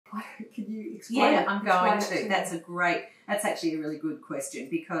Could you explain? Yeah, I'm going to. That's actually a really good question,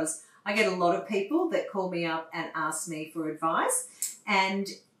 because I get a lot of people that call me up and ask me for advice. And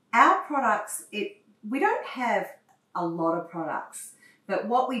our products, we don't have a lot of products, but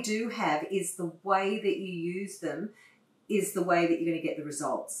what we do have is the way that you use them is the way that you're going to get the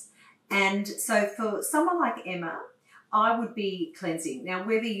results. And so for someone like Emma, I would be cleansing. Now,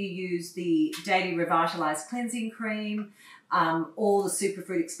 whether you use the Daily Revitalize Cleansing Cream or the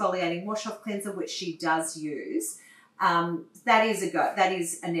Superfruit Exfoliating Wash-Off Cleanser, which she does use, that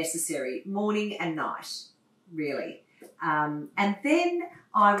is a necessary morning and night, really. And then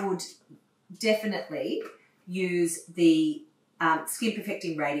I would definitely use the Skin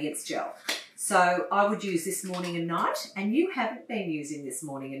Perfecting Radiance Gel. So I would use this morning and night, and you haven't been using this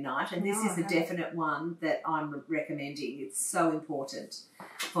morning and night, and this is a definite one that I'm recommending. It's so important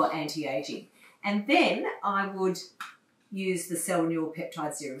for anti-aging. And then I would use the Cell Renewal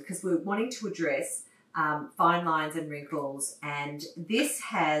Peptide Serum, because we're wanting to address fine lines and wrinkles, and this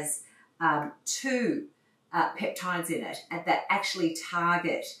has 2 peptides in it that actually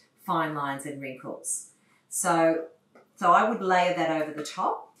target fine lines and wrinkles. So I would layer that over the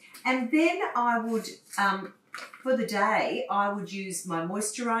top. And then I would, for the day, I would use my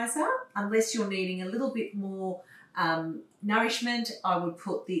moisturiser. Unless you're needing a little bit more nourishment, I would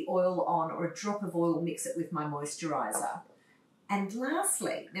put the oil on, or a drop of oil, mix it with my moisturiser. And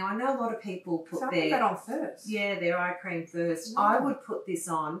lastly, now I know a lot of people put that on first. Yeah, their eye cream first. I would put this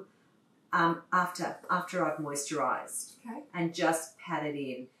on after I've moisturised, and just pat it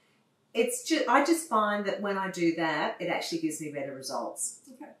in. I just find that when I do that, it actually gives me better results.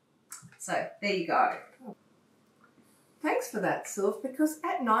 Okay. So there you go. Thanks for that, Sylv, because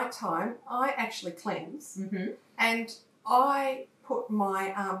at night time I actually cleanse, and I put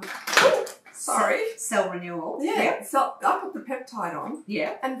my cell renewal. Yeah. So I put the peptide on.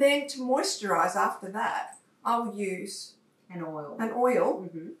 Yeah. And then to moisturise after that, I will use an oil.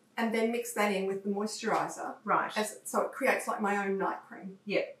 And then mix that in with the moisturiser. Right. So it creates like my own night cream.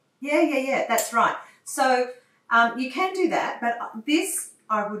 Yeah. Yeah. That's right. So you can do that, but this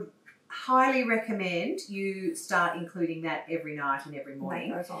I would highly recommend you start including that every night and every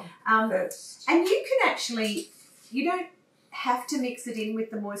morning. That goes on first. And you can actually, you don't have to mix it in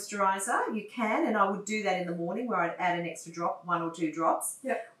with the moisturiser. You can, and I would do that in the morning, where I'd add an extra drop, 1 or 2 drops.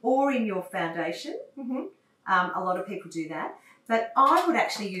 Yep. Or in your foundation. A lot of people do that. But I would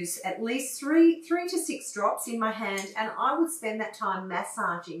actually use at least 3 to 6 drops in my hand, and I would spend that time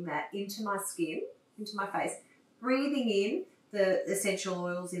massaging that into my skin, into my face, breathing in the essential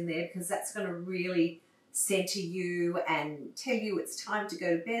oils in there, because that's going to really center you and tell you it's time to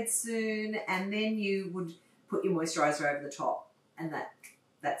go to bed soon. And then you would put your moisturiser over the top, and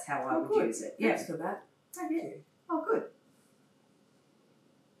that's how I would use it. Thanks for that. Thank you. Oh, good.